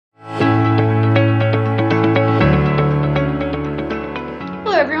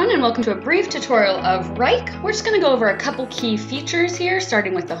welcome to a brief tutorial of Wrike. We're just going to go over a couple key features here,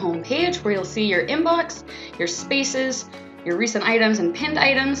 starting with the home page where you'll see your inbox, your spaces, your recent items and pinned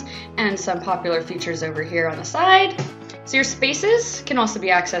items, and some popular features over here on the side. So your spaces can also be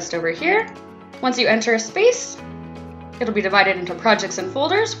accessed over here. Once you enter a space, it'll be divided into projects and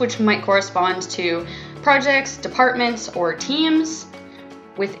folders, which might correspond to projects, departments, or teams.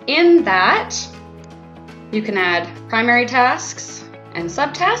 Within that, you can add primary tasks and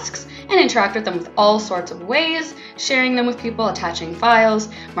subtasks and interact with them with all sorts of ways, sharing them with people, attaching files,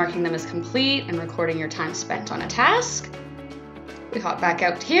 marking them as complete, and recording your time spent on a task. We hop back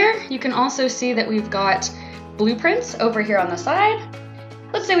out here. You can also see that we've got blueprints over here on the side.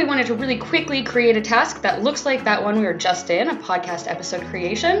 Let's say we wanted to really quickly create a task that looks like that one we were just in, a podcast episode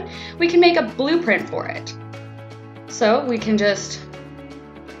creation. We can make a blueprint for it. So we can just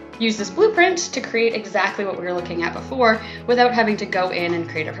use this blueprint to create exactly what we were looking at before without having to go in and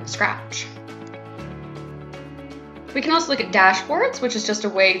create it from scratch. We can also look at dashboards, which is just a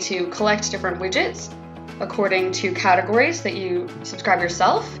way to collect different widgets according to categories that you subscribe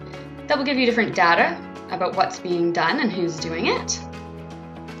yourself. That will give you different data about what's being done and who's doing it.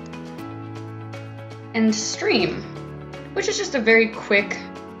 And stream, which is just a very quick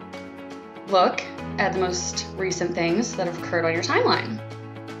look at the most recent things that have occurred on your timeline.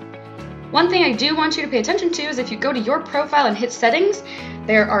 One thing I do want you to pay attention to is if you go to your profile and hit settings,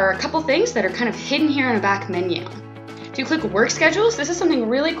 there are a couple things that are kind of hidden here in a back menu. If you click work schedules, this is something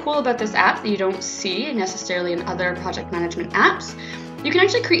really cool about this app that you don't see necessarily in other project management apps. You can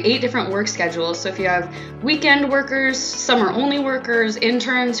actually create different work schedules. So if you have weekend workers, summer only workers,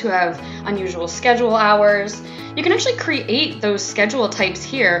 interns who have unusual schedule hours, you can actually create those schedule types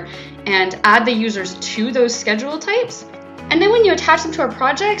here and add the users to those schedule types. And then when you attach them to a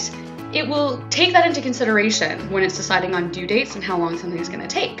project, it will take that into consideration when it's deciding on due dates and how long something is going to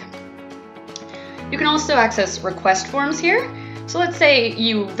take. You can also access request forms here. So let's say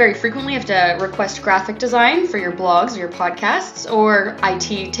you very frequently have to request graphic design for your blogs or your podcasts or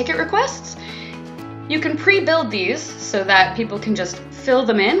IT ticket requests. You can pre-build these so that people can just fill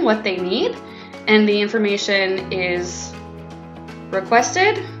them in what they need, and the information is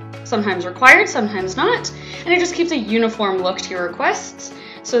requested, sometimes required, sometimes not, and it just keeps a uniform look to your requests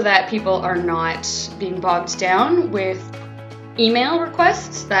so that people are not being bogged down with email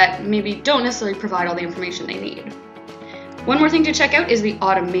requests that maybe don't necessarily provide all the information they need. One more thing to check out is the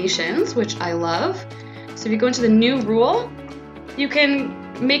automations, which I love. So if you go into the new rule, you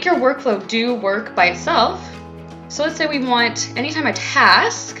can make your workflow do work by itself. So let's say we want, anytime a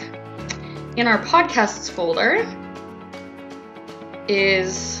task in our podcasts folder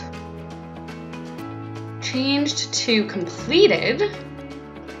is changed to completed,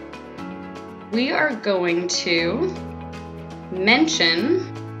 we are going to mention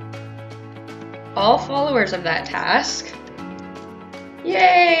all followers of that task.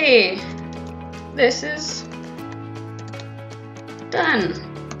 Yay! This is done.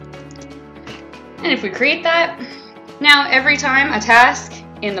 And if we create that, now every time a task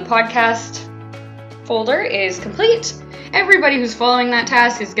in the podcast folder is complete, everybody who's following that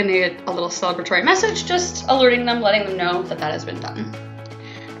task is going to get a little celebratory message, just alerting them, letting them know that that has been done.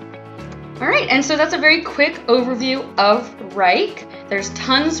 All right, and so that's a very quick overview of Wrike. There's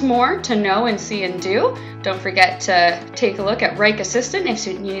tons more to know and see and do. Don't forget to take a look at Wrike Assistant if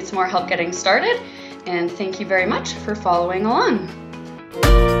you need some more help getting started. And thank you very much for following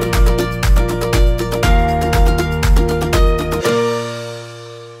along.